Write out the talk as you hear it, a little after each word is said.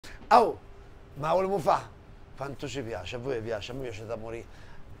Oh, ma volevo fare? Quanto ci piace, a voi piace, a me piace da morire.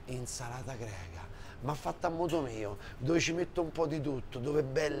 Insalata greca, ma fatta a modo mio, dove ci metto un po' di tutto, dove è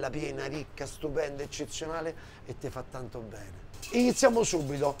bella, piena, ricca, stupenda, eccezionale e ti fa tanto bene. Iniziamo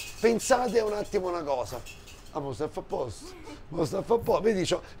subito, pensate un attimo una cosa. Ah, ma sta a fa posto, ma sta a fa posto, vedi,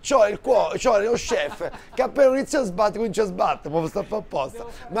 c'ho il cuoco, c'ho lo chef che appena inizia a sbattere, comincia a sbattere, ma sta a fa apposta.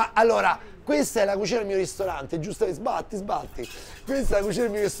 Ma allora, questa è la cucina del mio ristorante, giusto? Sbatti, sbatti. Questa è la cucina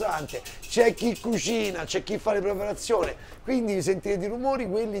del mio ristorante. C'è chi cucina, c'è chi fa le preparazioni, quindi sentirete i rumori,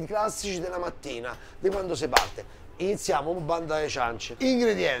 quelli classici della mattina, di quando si parte. Iniziamo, banda alle ciance.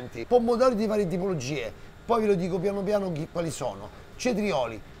 Ingredienti: pomodori di varie tipologie, poi ve lo dico piano piano quali sono.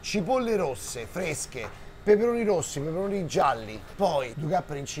 Cetrioli, cipolle rosse, fresche, peperoni rossi, peperoni gialli, poi 2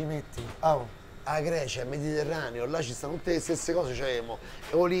 capperi ci metti. Oh, a Grecia, il Mediterraneo, là ci stanno tutte le stesse cose, c'avevamo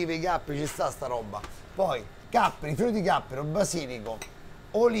olive, capperi, ci sta sta roba. Poi capperi, fiori di cappero, basilico,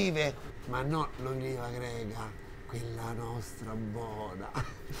 olive, ma non l'oliva greca, quella nostra buona.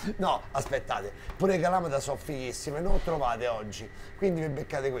 No, aspettate, pure le calamata sono fighissime, non le trovate oggi, quindi vi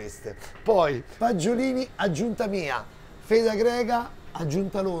beccate queste. Poi fagiolini, aggiunta mia, feta greca,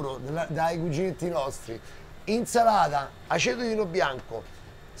 aggiunta loro, dai cuginetti nostri, insalata, aceto di vino bianco,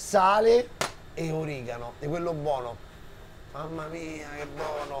 sale e origano, di quello buono. Mamma mia, che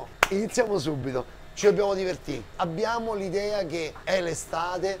buono! Iniziamo subito, ci dobbiamo divertire. Abbiamo l'idea che è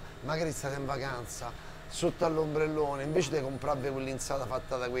l'estate, magari state in vacanza, sotto all'ombrellone, invece di comprarvi quell'insalata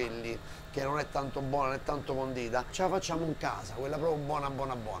fatta da quelli, che non è tanto buona, non è tanto condita, ce la facciamo in casa, quella proprio buona,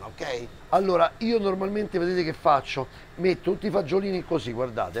 buona, buona, ok? Allora, io normalmente vedete che faccio? Metto tutti i fagiolini così,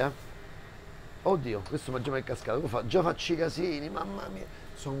 guardate, Oddio, questo già mi è cascato, come fa? Già faccio i casini, mamma mia,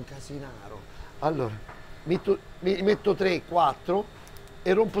 sono un casinaro. Allora, metto 3, 4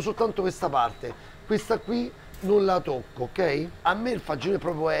 e rompo soltanto questa parte. Questa qui non la tocco, ok? A me il fagione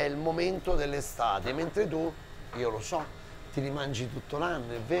proprio è il momento dell'estate, mentre tu, io lo so, ti rimangi tutto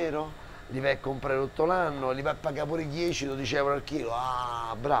l'anno, è vero? Li vai a comprare tutto l'anno, li vai a pagare pure 10-12 euro al chilo.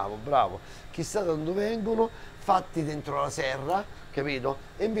 Ah, bravo, bravo. Chissà da dove vengono, fatti dentro la serra, capito?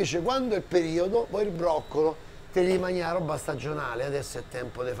 E invece quando è il periodo, poi il broccolo, te li mangi la roba stagionale. Adesso è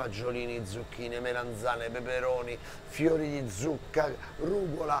tempo dei fagiolini, zucchine, melanzane, peperoni, fiori di zucca,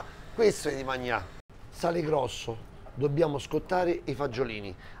 rucola. Questo è di mangiare. Sale grosso, dobbiamo scottare i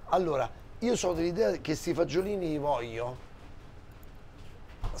fagiolini. Allora, io sono dell'idea che questi fagiolini li voglio.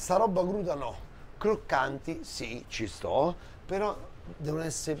 Sta roba cruda no, croccanti sì, ci sto, però devono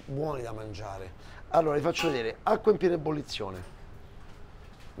essere buoni da mangiare. Allora vi faccio vedere, acqua in piena ebollizione,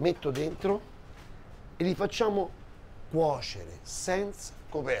 metto dentro e li facciamo cuocere senza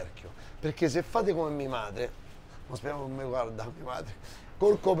coperchio, perché se fate come mia madre, non speriamo come guarda mia madre,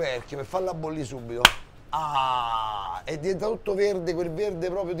 col coperchio per farla bollire subito, ah, e diventa tutto verde, quel verde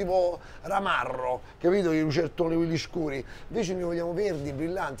proprio tipo ramarro, capito? I lucertoni, quelli scuri. Invece noi vogliamo verdi,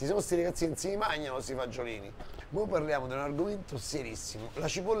 brillanti, se no questi ragazzini non si mangiano questi fagiolini. Ora parliamo di un argomento serissimo. La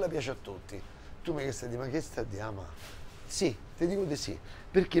cipolla piace a tutti. Tu mi stai ma che stai a dire? Ma sì, ti dico di sì.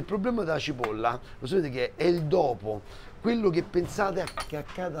 Perché il problema della cipolla, lo sapete che è il dopo, quello che pensate che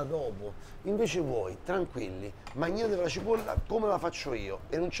accada dopo. Invece voi, tranquilli, mangiate la cipolla come la faccio io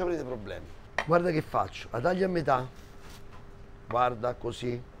e non ci avrete problemi. Guarda che faccio, la taglio a metà, guarda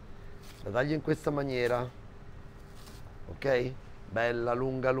così, la taglio in questa maniera, ok? Bella,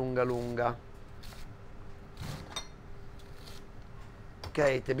 lunga, lunga, lunga.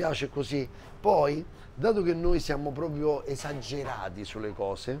 Ok, ti piace così? Poi, dato che noi siamo proprio esagerati sulle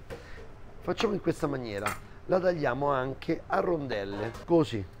cose, facciamo in questa maniera, la tagliamo anche a rondelle,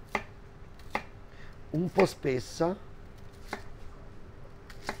 così, un po' spessa.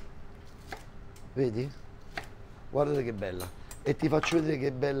 Vedi? Guardate che bella. E ti faccio vedere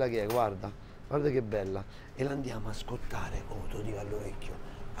che bella che è, guarda. Guarda che bella. E la andiamo a scottare, oh, te lo dico all'orecchio,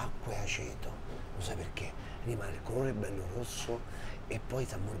 acqua e aceto. Lo sai perché? Rimane il colore bello rosso e poi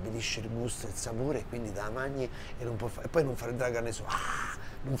ti ammorbidisce il gusto e il sapore e quindi te la mangi e non puoi e poi non fare drago a nessuno. Ah,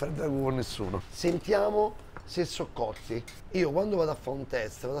 non fare drago con nessuno. Sentiamo se sono cotti. Io quando vado a fare un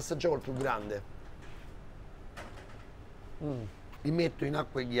test, vado a assaggiare col più grande. Li metto in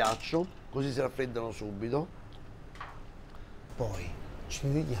acqua e ghiaccio, così si raffreddano subito. Poi ci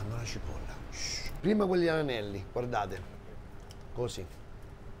dedichiamo alla cipolla. Shhh. Prima quelli anelli, guardate, così,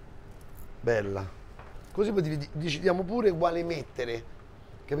 bella. Così poi decidiamo pure quale mettere,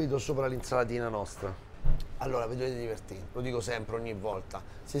 capito, sopra l'insalatina nostra. Allora, vi dovete divertire, lo dico sempre, ogni volta.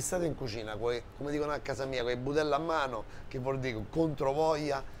 Se state in cucina, come dicono a casa mia, con le budella a mano, che vuol dire contro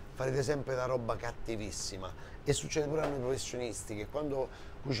voglia, farete sempre la roba cattivissima. E succede pure a noi professionisti, che quando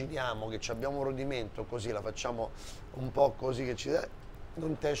cuciniamo, che abbiamo un rodimento, così la facciamo un po' così che ci dà,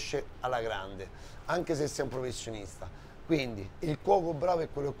 non ti esce alla grande, anche se sei un professionista. Quindi il cuoco bravo è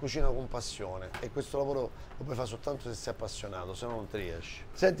quello che cucina con passione e questo lavoro lo puoi fare soltanto se sei appassionato, se no non ti riesci.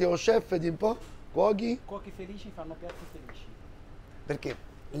 Senti, lo chef, di un po', cuochi? Cuochi felici fanno piatti felici. Perché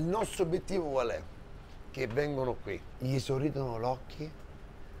il nostro obiettivo qual è? Che vengono qui, gli sorridono l'occhio,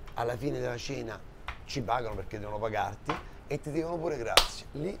 alla fine della cena ci pagano perché devono pagarti e ti dicono pure grazie.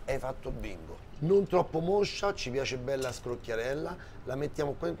 Lì hai fatto bingo. Non troppo moscia, ci piace bella scrocchiarella, la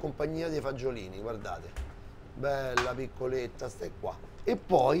mettiamo qua in compagnia dei fagiolini, guardate. Bella, piccoletta, stai qua. E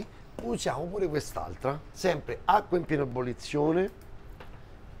poi usiamo pure quest'altra, sempre acqua in piena ebollizione,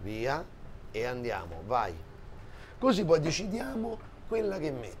 via, e andiamo, vai. Così poi decidiamo quella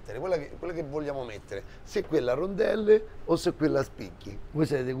che mettere, quella che vogliamo mettere, se quella a rondelle o se quella a spicchi. Voi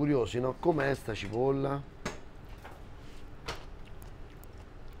siete curiosi, no? Com'è sta cipolla?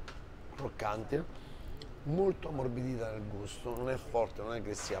 Croccante, molto ammorbidita nel gusto, non è forte, non è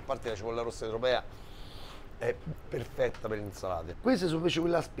aggressiva, a parte la cipolla rossa europea è perfetta per le insalate. Queste sono invece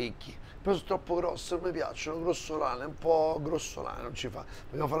quelle a spicchi, però sono troppo grosse, non mi piacciono, grossolane, un po' grossolane, non ci fa.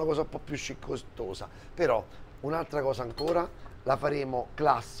 Vogliamo fare una cosa un po' più sciccostosa. Però un'altra cosa ancora, la faremo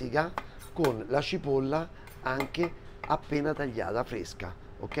classica con la cipolla anche appena tagliata, fresca,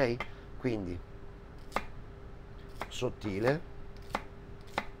 ok? Quindi sottile.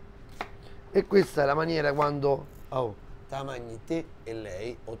 E questa è la maniera quando te mangi te e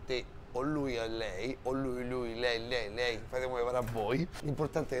lei, o te o lui e lei, o lui, lei, fate come pare a voi.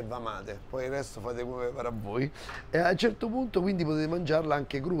 L'importante è che vi amate, poi il resto fate come pare a voi. E a un certo punto quindi potete mangiarla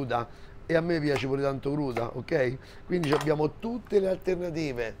anche cruda, e a me piace pure tanto cruda, ok? Quindi abbiamo tutte le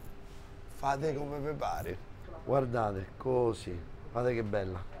alternative, fate come vi pare. Guardate, così, guardate che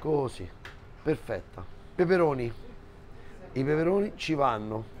bella, così, perfetta. Peperoni, i peperoni ci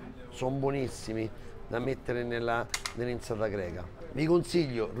vanno, sono buonissimi da mettere nell'insalata greca. Vi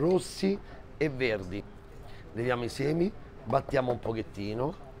consiglio rossi e verdi. Leviamo i semi, battiamo un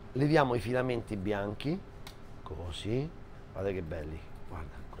pochettino, leviamo i filamenti bianchi, così, guardate che belli,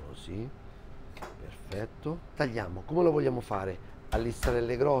 guarda, così, perfetto. Tagliamo, come lo vogliamo fare? A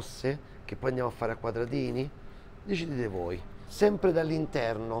listarelle grosse, che poi andiamo a fare a quadratini? Decidete voi. Sempre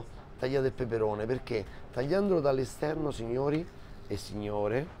dall'interno tagliate il peperone, perché tagliandolo dall'esterno, signori e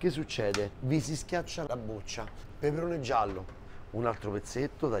signore, che succede? Vi si schiaccia la buccia. Peperone giallo, un altro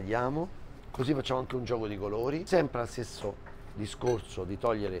pezzetto, tagliamo, così facciamo anche un gioco di colori, sempre al stesso discorso di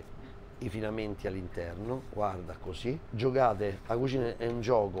togliere i filamenti all'interno, guarda, così, giocate, la cucina è un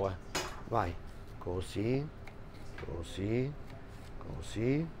gioco, vai, così, così,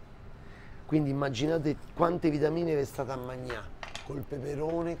 così, quindi immaginate quante vitamine vi state a mangiare col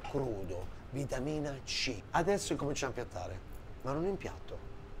peperone crudo, vitamina C. Adesso cominciamo a impiattare, ma non in piatto,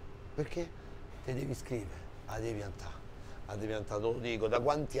 perché te devi scrivere, la devi piantare. Te lo dico, da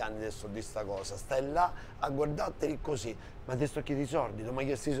quanti anni adesso di sta cosa? Stai là a guardarteli così, ma adesso sto chiedendo i soldi, non mi hai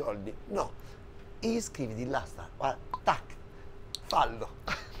chiesto i soldi? No, iscriviti là, sta, guarda, tac, fallo.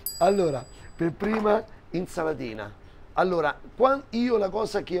 Allora, per prima insalatina. Allora, io la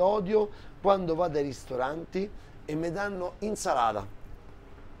cosa che odio quando vado ai ristoranti e mi danno insalata.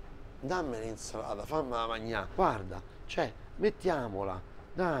 Dammi l'insalata, fammela mangiare. Guarda, cioè, mettiamola,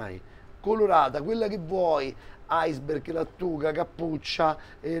 dai, colorata, quella che vuoi, iceberg, lattuga, cappuccia,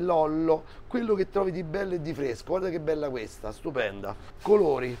 lollo, quello che trovi di bello e di fresco. Guarda che bella questa, stupenda.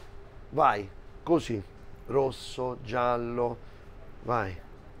 Colori, vai, così, rosso, giallo, vai,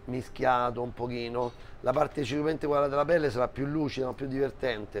 mischiato un pochino. La parte sicuramente quella della pelle sarà più lucida, più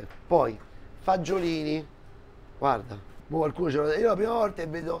divertente. Poi, fagiolini, guarda, qualcuno ce l'ha, io la prima volta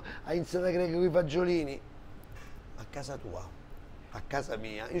vedo a insalata greca con i fagiolini. A casa tua, a casa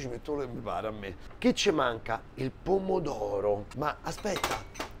mia, io ci metto quello che mi pare a me. Che ci manca? Il pomodoro. Ma aspetta,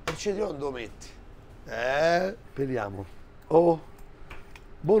 il cetriolo dove lo metti? Speriamo. Oh,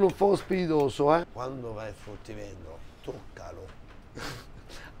 buono un po' spiritoso, eh? Quando vai al fruttivendolo, toccalo.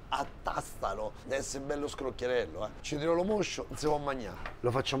 Attastalo, deve essere bello scrocchiarello, Cetriolo moscio, non si può mangiare. Lo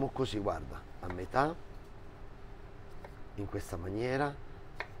facciamo così, guarda, a metà, in questa maniera,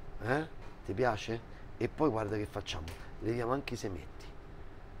 Ti piace? E poi guarda che facciamo, leviamo anche i semetti,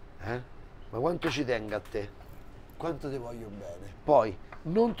 ma quanto ci tenga a te, quanto ti voglio bene. Poi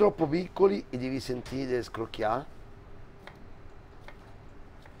non troppo piccoli, i devi sentire scrocchiare.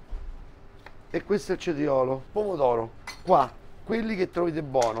 E questo è il cetriolo. Pomodoro, qua, quelli che trovate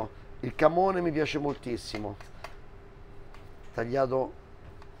buono. Il camone mi piace moltissimo, tagliato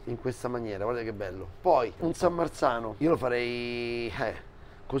in questa maniera, guarda che bello. Poi un San Marzano, io lo farei,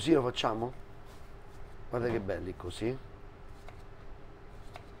 così lo facciamo? Guarda che belli, così.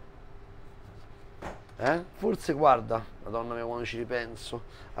 Forse guarda, madonna mia quando ci ripenso,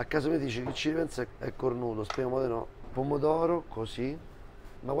 a casa mia dice chi ci ripensa è cornuto, speriamo di no. Pomodoro, così.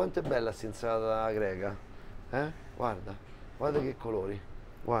 Ma quanto è bella questa insalata greca, Guarda, guarda che colori,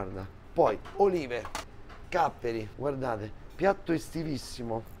 guarda. Poi, olive, capperi, guardate, piatto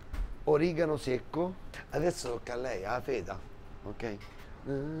estivissimo, origano secco. Adesso tocca a lei, alla feta, ok?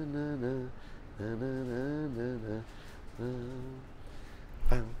 Na, na, na, na, na, na, na, na.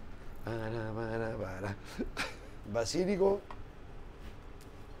 Pam, para, para, para. Basilico,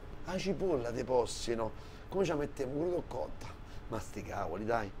 la cipolla te possino, come ci mettiamo crudo cotta? Ma sti cavoli,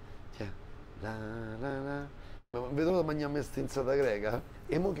 dai. Tiè. La, la, la. Vedo da mangiarmi questa insalata greca.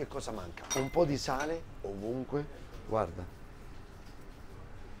 E mo che cosa manca? Un po' di sale ovunque, guarda.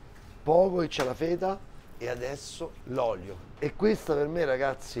 Poco e c'è la feta e adesso l'olio. E questa per me,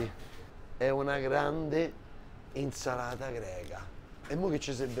 ragazzi, è una grande insalata greca. E mo che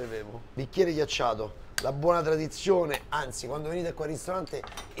ci se bevevo? Bicchiere ghiacciato, la buona tradizione, anzi quando venite qua al ristorante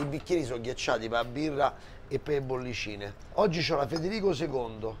i bicchieri sono ghiacciati per la birra e per le bollicine. Oggi c'ho la Federico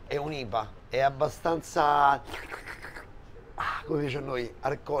II, è un'IPA, è abbastanza, come piace a noi,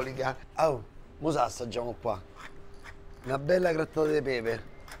 alcolica. Oh, mo se la assaggiamo qua. Una bella grattata di pepe,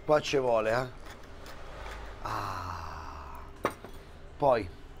 qua ci vuole, Poi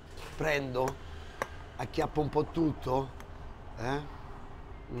prendo, acchiappo un po' tutto,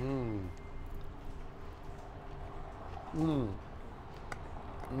 Mm. Mm.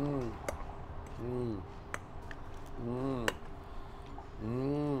 Mm. Mm. Mm.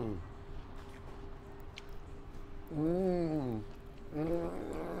 Mm. Mm.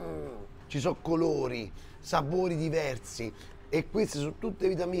 Mm. Ci sono colori, sapori diversi e queste sono tutte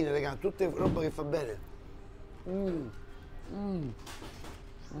vitamine, raga, tutte roba che fa bene. Mm. Mm.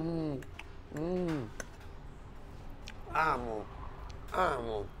 Mm. Mm.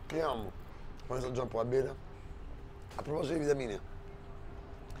 Amo, ti amo. Quando sto già un po' a bere. A proposito di vitamine,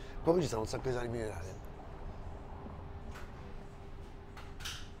 qua ci stanno un sacco di sali minerali.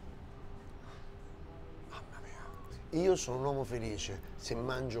 Mamma mia. Io sono un uomo felice se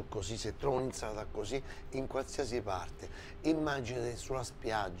mangio così, se trovo un'insalata così in qualsiasi parte. Immaginate sulla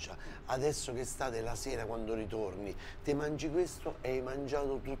spiaggia, adesso che state la sera quando ritorni, ti mangi questo e hai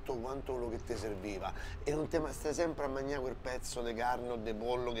mangiato tutto quanto quello che ti serviva e non te stai sempre a mangiare quel pezzo di carne o di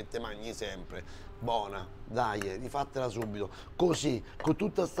pollo che ti mangi sempre. Buona, dai, rifatela subito. Così, con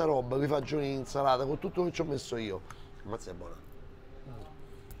tutta sta roba che faccio in insalata, con tutto che ci ho messo io. Ammazza è buona.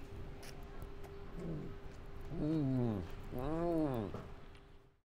 Mm. Mm.